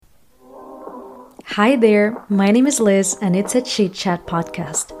Hi there, my name is Liz and it's a Chit Chat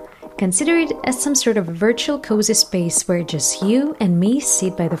podcast. Consider it as some sort of virtual cozy space where just you and me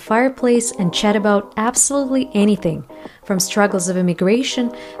sit by the fireplace and chat about absolutely anything, from struggles of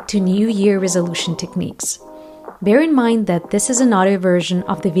immigration to New Year resolution techniques. Bear in mind that this is an audio version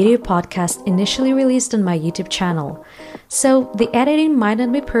of the video podcast initially released on my YouTube channel, so the editing might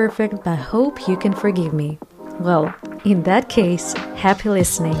not be perfect, but I hope you can forgive me. Well, in that case, happy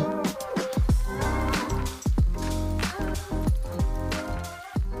listening.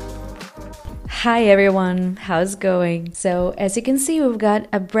 Hi everyone, how's it going? So as you can see, we've got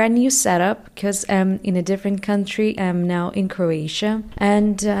a brand new setup because I'm in a different country. I'm now in Croatia,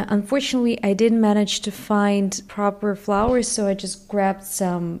 and unfortunately I didn't manage to find proper flowers, so I just grabbed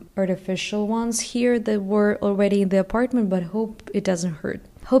some artificial ones here that were already in the apartment, but hope it doesn't hurt.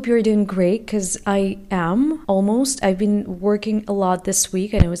 Hope you're doing great, because I am, almost. I've been working a lot this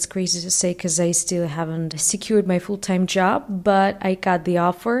week. I know it's crazy to say because I still haven't secured my full-time job, but I got the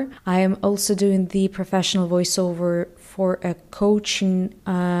offer. I am also doing the professional voiceover for a coaching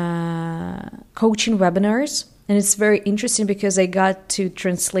webinars. And it's very interesting because I got to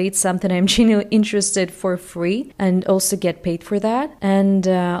translate something I'm genuinely interested for free and also get paid for that. And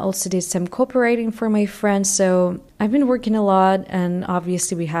also did some copywriting for my friends. So I've been working a lot, and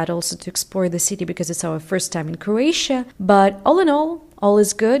obviously we had also to explore the city because it's our first time in Croatia. But all in all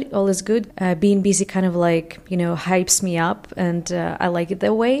is good. All is good. Being busy kind of hypes me up, and I like it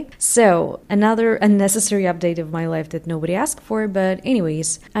that way. So another unnecessary update of my life that nobody asked for. But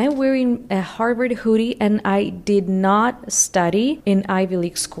anyways, I'm wearing a Harvard hoodie, and I did not study in Ivy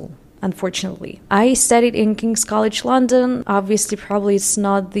League school. Unfortunately, I studied in King's College London. Obviously, probably it's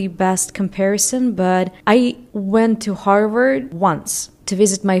not the best comparison, but I went to Harvard once to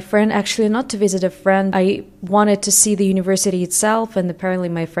visit my friend. Actually, not to visit a friend. I wanted to see the university itself, and apparently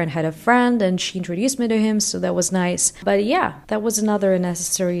my friend had a friend and she introduced me to him, so that was nice. But yeah, that was another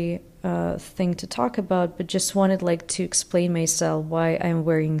unnecessary thing to talk about, but just wanted to explain myself why I'm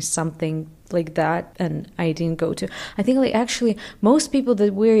wearing something like that and I didn't go to. I think actually most people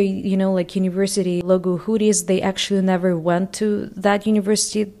that wear university logo hoodies, they actually never went to that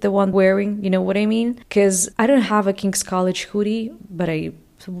university, the one wearing, you know what I mean? Because I don't have a King's College hoodie, but I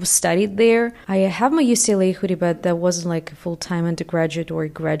studied there. I have my UCLA hoodie, but that wasn't a full-time undergraduate or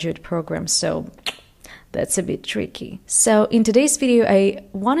graduate program, so that's a bit tricky. So in today's video, I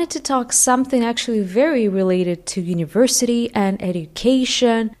wanted to talk something actually very related to university and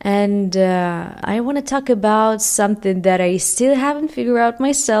education. And I want to talk about something that I still haven't figured out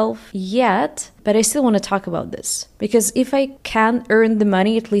myself yet, but I still want to talk about this. Because if I can't earn the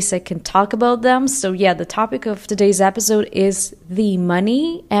money, at least I can talk about them. So yeah, the topic of today's episode is the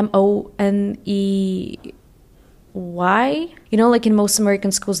money, M-O-N-E-Y. In most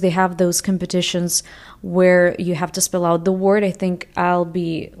American schools, they have those competitions where you have to spell out the word. I think I'll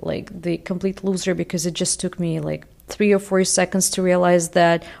be the complete loser because it just took me 3 or 4 seconds to realize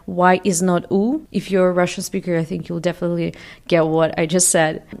that Y is not U. If you're a Russian speaker, I think you'll definitely get what I just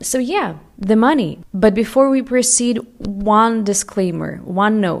said. So yeah, the money. But before we proceed, one disclaimer,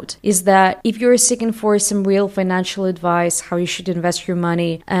 one note, is that if you're seeking for some real financial advice, how you should invest your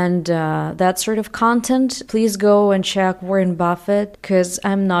money and that sort of content, please go and check Warren Buffett, because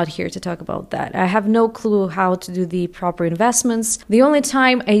I'm not here to talk about that. I have no clue how to do the proper investments. The only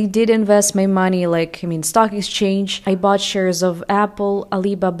time I did invest my money, stock exchange, I bought shares of Apple,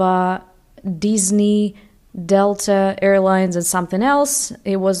 Alibaba, Disney, Delta Airlines, and something else.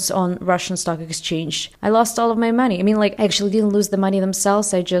 It was on Russian stock exchange. I lost all of my money. I actually didn't lose the money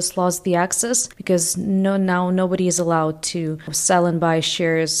themselves. I just lost the access because now nobody is allowed to sell and buy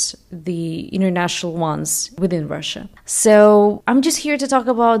shares, the international ones within Russia. So I'm just here to talk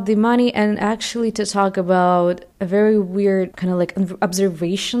about the money and actually to talk about a very weird kind of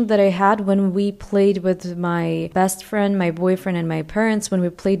observation that I had when we played with my best friend, my boyfriend, and my parents when we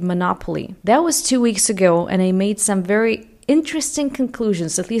played Monopoly. That was 2 weeks ago, and I made some very interesting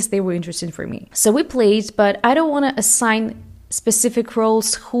conclusions. At least they were interesting for me. So we played, but I don't want to assign specific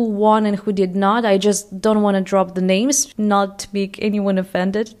roles, who won and who did not. I just don't want to drop the names, not to make anyone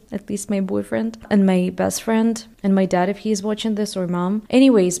offended, at least my boyfriend and my best friend and my dad if he's watching this, or mom.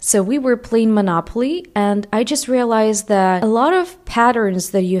 Anyways, so we were playing Monopoly, and I just realized that a lot of patterns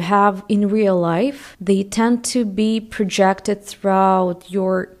that you have in real life, they tend to be projected throughout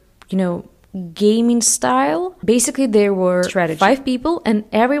your, gaming style. Basically, there were 5 people, and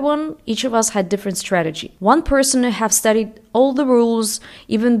each of us had different strategy. One person have studied all the rules,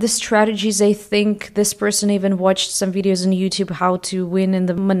 even the strategies. I think this person even watched some videos on YouTube how to win in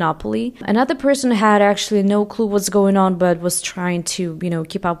the Monopoly. Another person had actually no clue what's going on, but was trying to,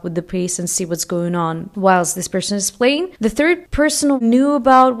 keep up with the pace and see what's going on whilst this person is playing. The third person knew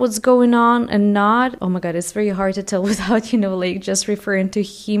about what's going on and not. Oh my god, it's very hard to tell without, just referring to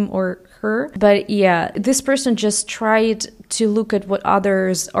him or her. But yeah, this person just tried to look at what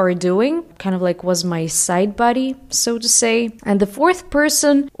others are doing, kind of like was my side buddy, so to say. And the fourth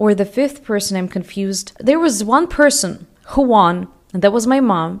person or the fifth person, I'm confused. There was one person who won, and that was my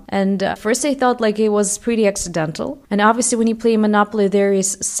mom. And first I thought like it was pretty accidental. And obviously when you play Monopoly, there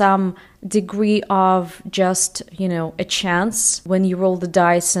is some degree of just, a chance. When you roll the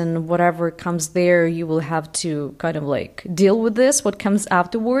dice and whatever comes there, you will have to kind of like deal with this, what comes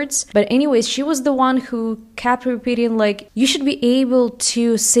afterwards. But anyways, she was the one who kept repeating like, you should be able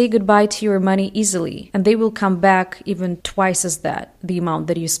to say goodbye to your money easily, and they will come back even twice as that, the amount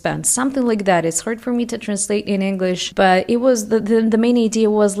that you spent. Something like that. It's hard for me to translate in English, but it was the main idea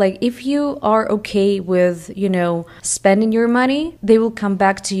was like, if you are okay with, spending your money, they will come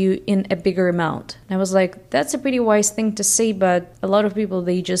back to you in a bigger amount. And I was like, that's a pretty wise thing to say, but a lot of people,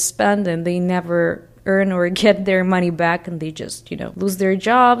 they just spend and they never earn or get their money back, and they just, lose their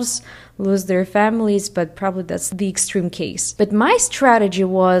jobs, lose their families, but probably that's the extreme case. But my strategy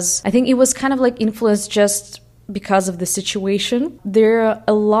was, I think it was kind of like influenced just because of the situation. There are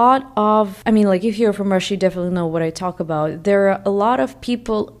a lot of, if you're from Russia, you definitely know what I talk about. There are a lot of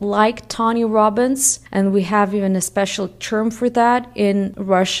people like Tony Robbins, and we have even a special term for that in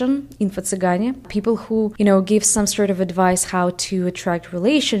Russian, info-цыгане. People who, give some sort of advice how to attract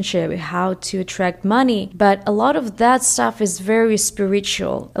relationship, how to attract money. But a lot of that stuff is very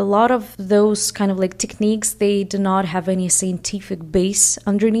spiritual. A lot of those kind of like techniques, they do not have any scientific base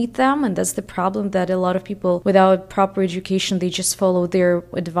underneath them. And that's the problem, that a lot of people without proper education, they just follow their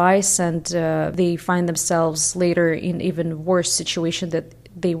advice, and they find themselves later in even worse situation that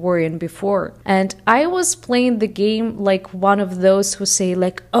they were in before. And I was playing the game like one of those who say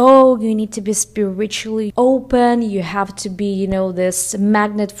like, oh, you need to be spiritually open, you have to be, this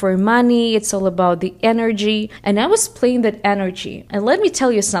magnet for money, it's all about the energy. And I was playing that energy. And let me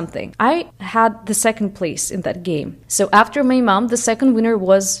tell you something, I had the second place in that game. So after my mom, the second winner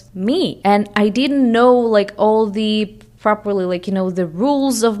was me. And I didn't know like all the properly, like, the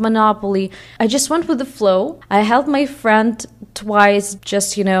rules of Monopoly. I just went with the flow. I helped my friend twice,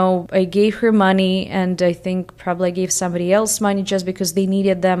 just, I gave her money, and I think probably I gave somebody else money just because they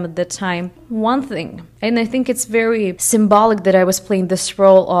needed them at the time. One thing, and I think it's very symbolic that I was playing this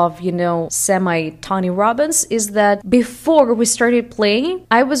role of, semi Tony Robbins, is that before we started playing,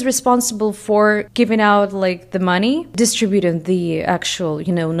 I was responsible for giving out like the money, distributing the actual,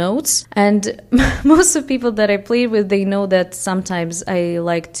 notes. And most of the people that I played with, they know that sometimes I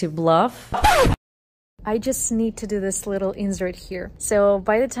like to bluff. I just need to do this little insert here. So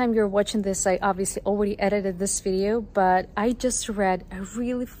by the time you're watching this, I obviously already edited this video, but I just read a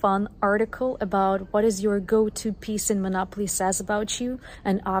really fun article about what is your go-to piece in Monopoly says about you.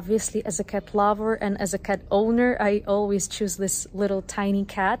 And obviously as a cat lover and as a cat owner, I always choose this little tiny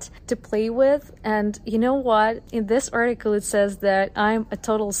cat to play with. And you know what? In this article, it says that I'm a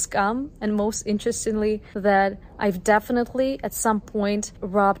total scum, and most interestingly, that I've definitely at some point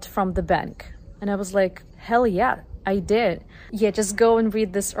robbed from the bank. And I was like, hell yeah, I did. Yeah, just go and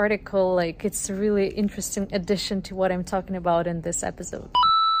read this article. Like, it's a really interesting addition to what I'm talking about in this episode.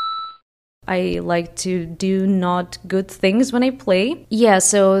 I like to do not good things when I play. Yeah,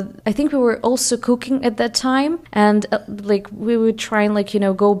 so I think we were also cooking at that time, and we would try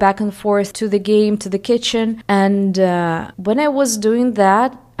and go back and forth to the game, to the kitchen. And when I was doing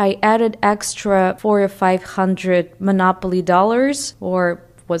that, I added extra 400 or 500 Monopoly dollars, or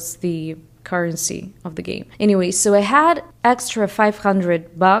what's the currency of the game. Anyway, so I had extra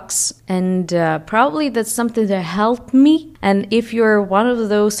 $500, and probably that's something that helped me. And if you're one of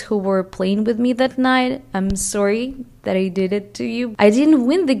those who were playing with me that night, I'm sorry that I did it to you. I didn't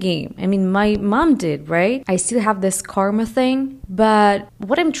win the game. I mean, my mom did, right? I still have this karma thing. But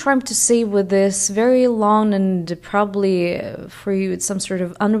what I'm trying to say with this very long and probably for you it's some sort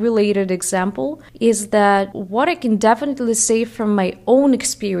of unrelated example is that what I can definitely say from my own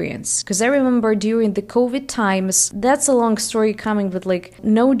experience, because I remember during the COVID times, that's a long long story coming, but like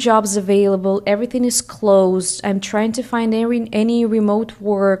no jobs available, everything is closed. I'm trying to find any remote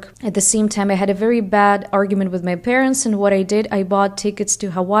work. At the same time, I had a very bad argument with my parents, and what I did, I bought tickets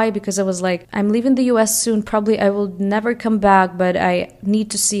to Hawaii because I was like, I'm leaving the US soon, probably I will never come back, but I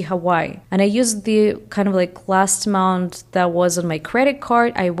need to see Hawaii. And I used the kind of like last amount that was on my credit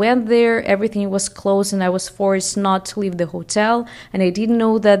card. I went there, everything was closed, and I was forced not to leave the hotel. And I didn't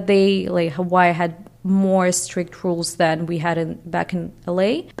know that Hawaii had more strict rules than we had back in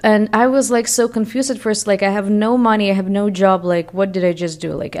LA. And I was like so confused at first, like I have no money, I have no job, like what did I just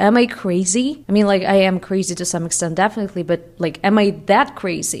do? Like, am I crazy? I mean, like I am crazy to some extent, definitely, but like, am I that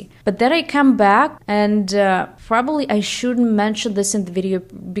crazy? But then I come back and probably I shouldn't mention this in the video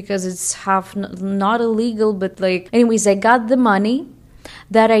because it's not illegal, but like, anyways, I got the money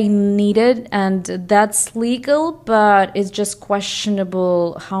that I needed, and that's legal, but it's just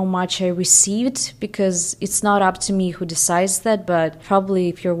questionable how much I received because it's not up to me who decides that. But probably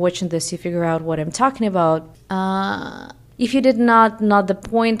if you're watching this, you figure out what I'm talking about. If you did not the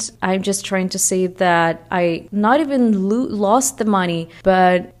point, I'm just trying to say that I not even lost the money,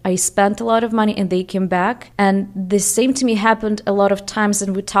 but I spent a lot of money and they came back. And the same to me happened a lot of times,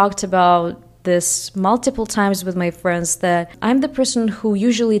 and we talked about this multiple times with my friends, that I'm the person who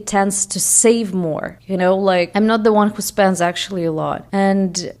usually tends to save more, like I'm not the one who spends actually a lot.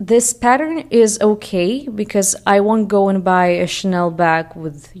 And this pattern is okay because I won't go and buy a Chanel bag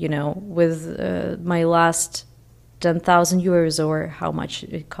with my last 10,000 euros or how much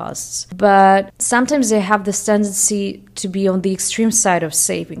it costs. But sometimes I have this tendency to be on the extreme side of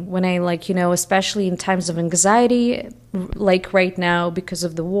saving when I especially in times of anxiety, like right now because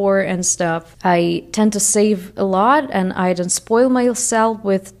of the war and stuff, I tend to save a lot and I don't spoil myself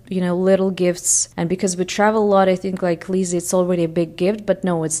with little gifts. And because we travel a lot, I think like Lizzie, it's already a big gift, but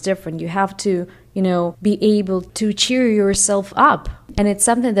no, it's different. You have to be able to cheer yourself up. And it's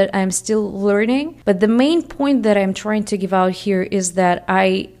something that I'm still learning. But the main point that I'm trying to give out here is that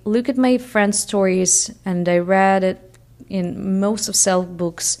I look at my friends' stories, and I read it in most of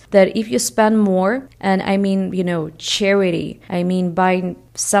self-books, that if you spend more, and I mean, charity, I mean buying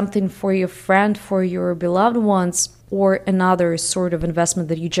something for your friend, for your beloved ones, or another sort of investment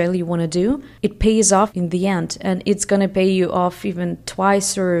that you generally want to do, it pays off in the end. And it's going to pay you off even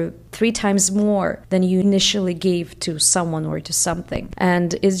twice or 3 times more than you initially gave to someone or to something.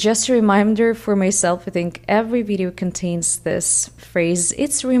 And it's just a reminder for myself. I think every video contains this phrase.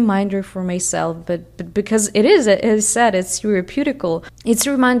 It's a reminder for myself, but because it is, as I said, it's therapeutical. It's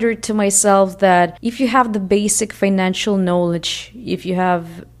a reminder to myself that if you have the basic financial knowledge, if you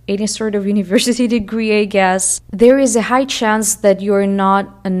have any sort of university degree, I guess, there is a high chance that you're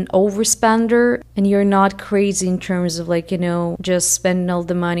not an overspender and you're not crazy in terms of just spending all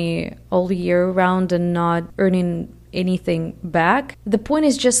the money all year round and not earning anything back. The point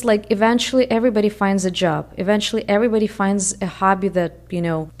is just eventually everybody finds a job. Eventually everybody finds a hobby that,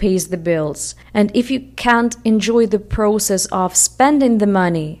 pays the bills. And if you can't enjoy the process of spending the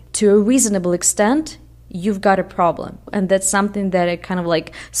money to a reasonable extent, you've got a problem. And that's something that I kind of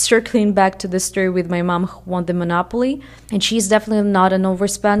circling back to the story with my mom who won the Monopoly. And she's definitely not an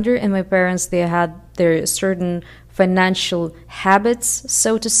overspender. And my parents, they had their certain financial habits,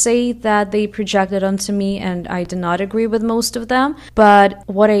 so to say, that they projected onto me, and I do not agree with most of them. But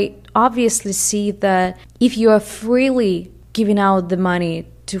what I obviously see that if you are freely giving out the money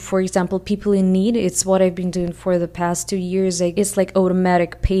to, for example, people in need, it's what I've been doing for the past 2 years. It's like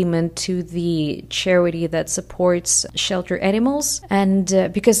automatic payment to the charity that supports shelter animals. And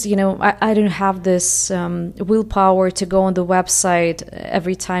because, I don't have this willpower to go on the website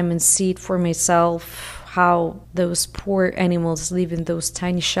every time and see it for myself, how those poor animals live in those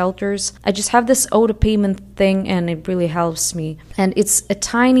tiny shelters. I just have this auto payment thing, and it really helps me. And it's a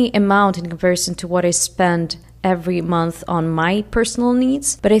tiny amount in comparison to what I spend every month on my personal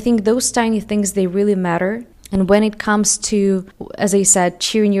needs. But I think those tiny things, they really matter. And when it comes to, as I said,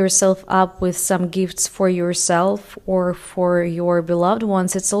 cheering yourself up with some gifts for yourself or for your beloved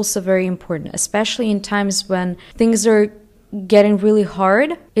ones, it's also very important, especially in times when things are getting really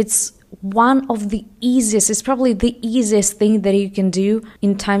hard. It's it's probably the easiest thing that you can do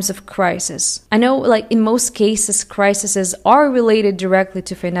in times of crisis. I know, in most cases, crises are related directly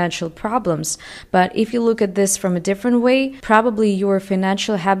to financial problems, but if you look at this from a different way, probably your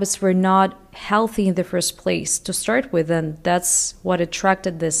financial habits were not healthy in the first place to start with, and that's what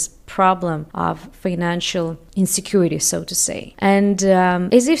attracted this problem of financial insecurity, so to say. And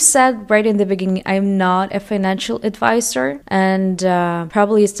as you've said right in the beginning, I'm not a financial advisor, and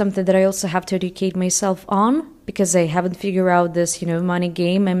probably it's something that I also have to educate myself on. because I haven't figured out this, money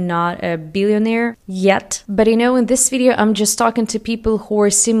game. I'm not a billionaire yet. But, in this video, I'm just talking to people who are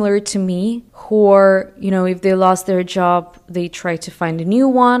similar to me, who are, if they lost their job, they try to find a new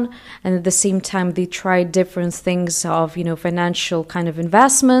one. And at the same time, they try different things of, financial kind of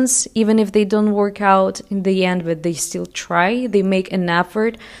investments, even if they don't work out in the end, but they still try. They make an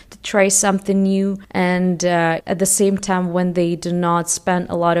effort to try something new. And at the same time, when they do not spend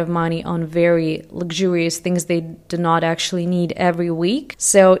a lot of money on very luxurious things they do not actually need every week.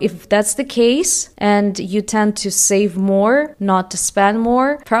 So if that's the case and you tend to save more, not to spend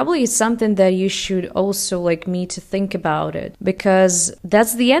more, probably it's something that you should also, like me, to think about it, because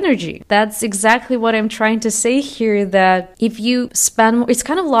that's the energy. That's exactly what I'm trying to say here, that if you spend more, it's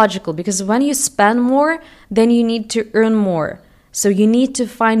kind of logical, because when you spend more, then you need to earn more. So you need to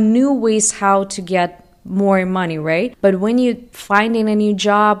find new ways how to get more money, right? But when you finding a new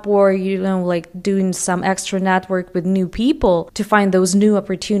job, or like doing some extra network with new people to find those new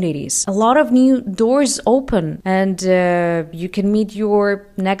opportunities, a lot of new doors open, and you can meet your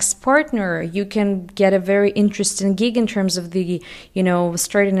next partner. You can get a very interesting gig in terms of the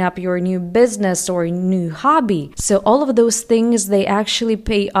starting up your new business or new hobby. So all of those things, they actually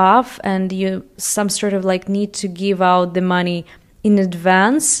pay off, and you some sort of like need to give out the money in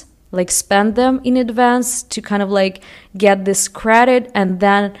advance, like spend them in advance to kind of like get this credit and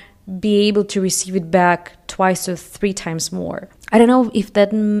then be able to receive it back 2 or 3 times more. I don't know if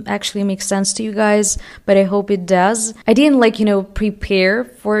that actually makes sense to you guys, but I hope it does. I didn't prepare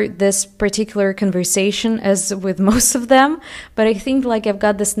for this particular conversation as with most of them, but I think like I've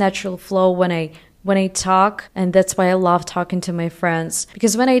got this natural flow when I talk, and that's why I love talking to my friends.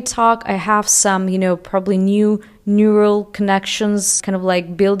 Because when I talk, I have some, probably new neural connections kind of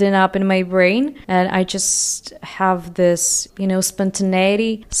like building up in my brain, and I just have this,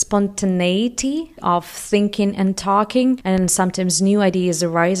 spontaneity of thinking and talking, and sometimes new ideas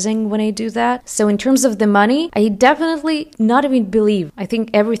arising when I do that. So in terms of the money, I definitely not even believe. I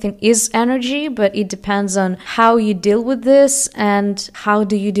think everything is energy, but it depends on how you deal with this and how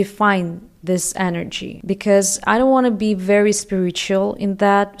do you define this energy, because I don't want to be very spiritual in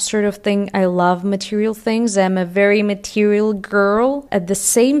that sort of thing. I love material things. I'm a very material girl. At the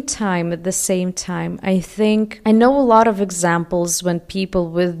same time, I think I know a lot of examples when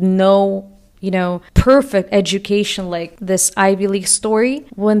people with no perfect education, like this Ivy League story,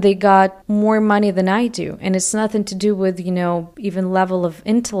 when they got more money than I do. And it's nothing to do with, even level of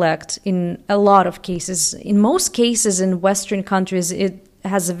intellect in a lot of cases. In most cases in Western countries, it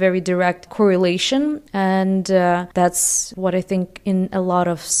has a very direct correlation, and that's what I think in a lot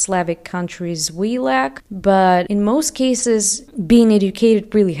of Slavic countries we lack. But in most cases, being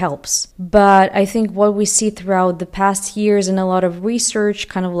educated really helps. But I think what we see throughout the past years, and a lot of research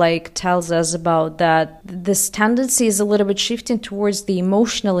kind of like tells us about that, this tendency is a little bit shifting towards the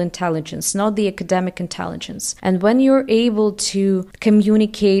emotional intelligence, not the academic intelligence. And when you're able to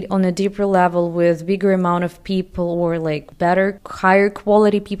communicate on a deeper level with bigger amount of people, or like better, higher quality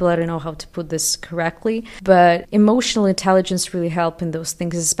people, I don't know how to put this correctly, but emotional intelligence really help in those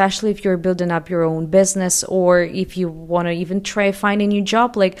things, especially if you're building up your own business, or if you want to even try find a new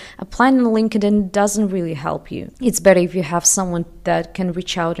job. Like applying on LinkedIn doesn't really help you. It's better if you have someone that can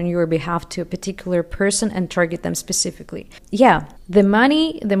reach out on your behalf to a particular person and target them specifically. Yeah, the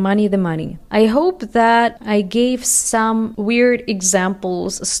money. I hope that I gave some weird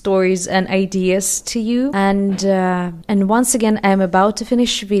examples, stories, and ideas to you. And once again, I'm about to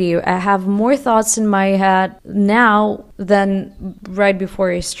finish the video. I have more thoughts in my head now than right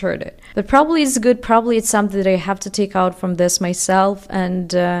before I started. But probably it's good. Probably it's something that I have to take out from this myself, and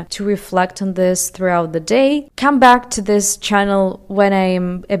to reflect on this throughout the day. Come back to this channel when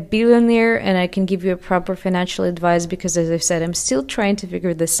I'm a billionaire and I can give you a proper financial advice, because as I've said, I'm still trying to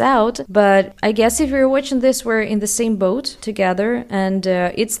figure this out. But I guess if you're watching this, we're in the same boat together, and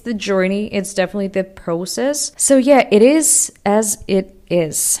it's the journey. It's definitely the process. So yeah, it is as it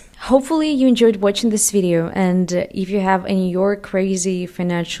is. Hopefully you enjoyed watching this video, and if you have any your crazy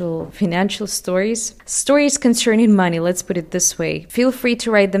financial stories concerning money, let's put it this way, feel free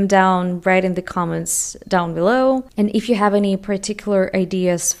to write them down right in the comments down below. And if you have any particular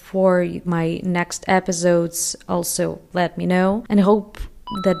ideas for my next episodes, also let me know, and hope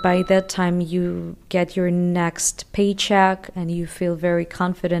that by that time you get your next paycheck and you feel very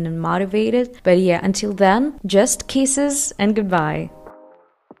confident and motivated. But yeah, until then, just kisses and goodbye.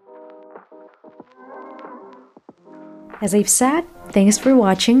 As I've said, thanks for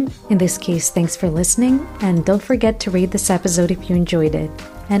watching. In this case, thanks for listening. And don't forget to rate this episode if you enjoyed it.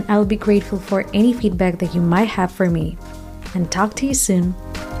 And I'll be grateful for any feedback that you might have for me. And talk to you soon.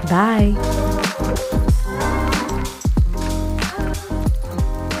 Bye.